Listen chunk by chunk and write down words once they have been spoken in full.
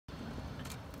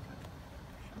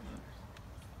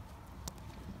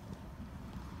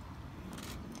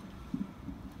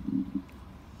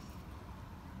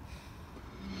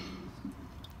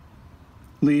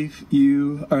Leaf,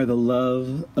 you are the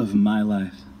love of my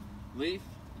life. Leaf,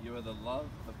 you are the love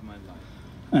of my life.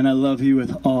 And I love you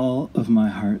with all of my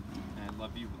heart. And I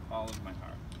love you with all of my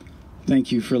heart.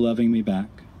 Thank you for loving me back.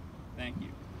 Thank you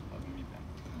for loving me back.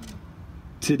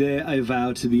 Today I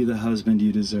vow to be the husband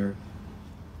you deserve.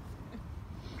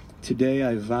 Today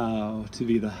I vow to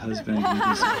be the husband you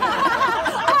deserve.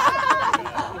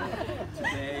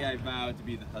 Today I vow to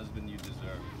be the husband you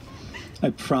deserve. I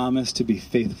promise to be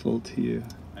faithful to you.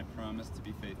 I promise to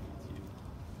be faithful to you.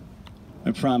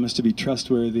 I promise to be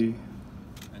trustworthy.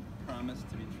 I promise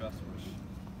to be trustworthy.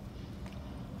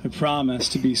 I promise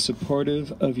to be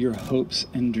supportive of your hopes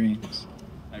and dreams.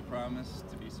 I promise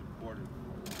to be supportive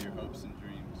of your hopes and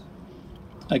dreams.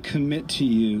 I commit to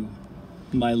you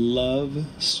my love,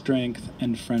 strength,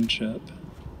 and friendship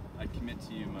I commit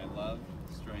to you my love,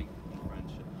 strength, and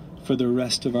friendship for the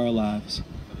rest of our lives.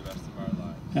 for the rest of our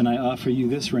lives. And I offer you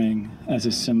this ring as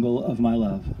a symbol of my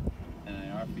love. And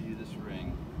I offer you this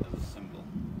ring as a symbol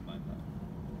of my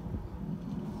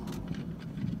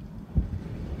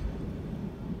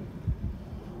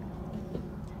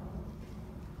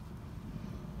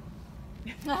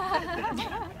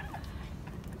love.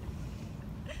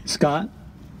 Scott,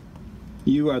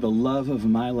 you are the love of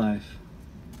my life.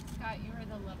 Scott, you are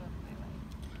the love of my life.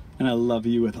 And I love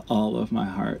you with all of my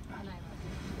heart. And I love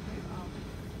you with all of my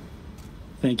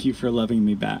heart. Thank you for loving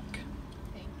me back.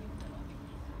 Thank you for loving me.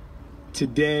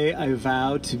 Today I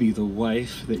vow to be the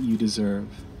wife that you deserve.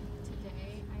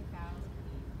 Today I vow to be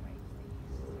the wife that you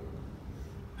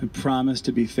deserve. I promise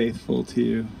to be faithful to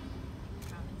you. I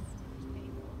promise to be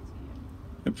faithful to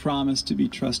you. I promise to be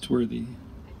trustworthy. I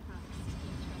promise to be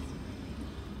trustworthy.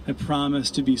 I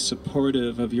promise to be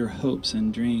supportive of your hopes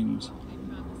and dreams. I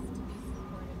promise to be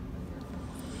supportive of your hopes.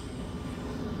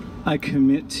 I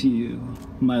commit to you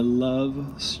my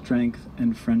love, strength,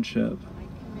 and friendship I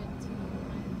commit to you my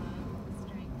love,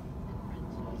 strength, and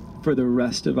friendship for the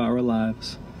rest of our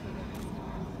lives. for the rest of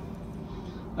our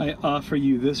lives. I offer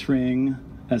you this ring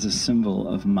as a symbol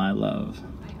of my love.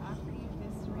 I offer you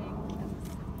this ring as a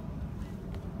symbol of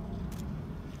my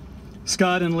love.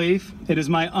 Scott and Leaf, it is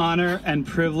my honor and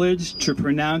privilege to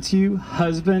pronounce you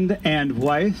husband and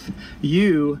wife.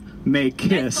 You may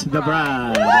kiss the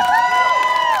bride.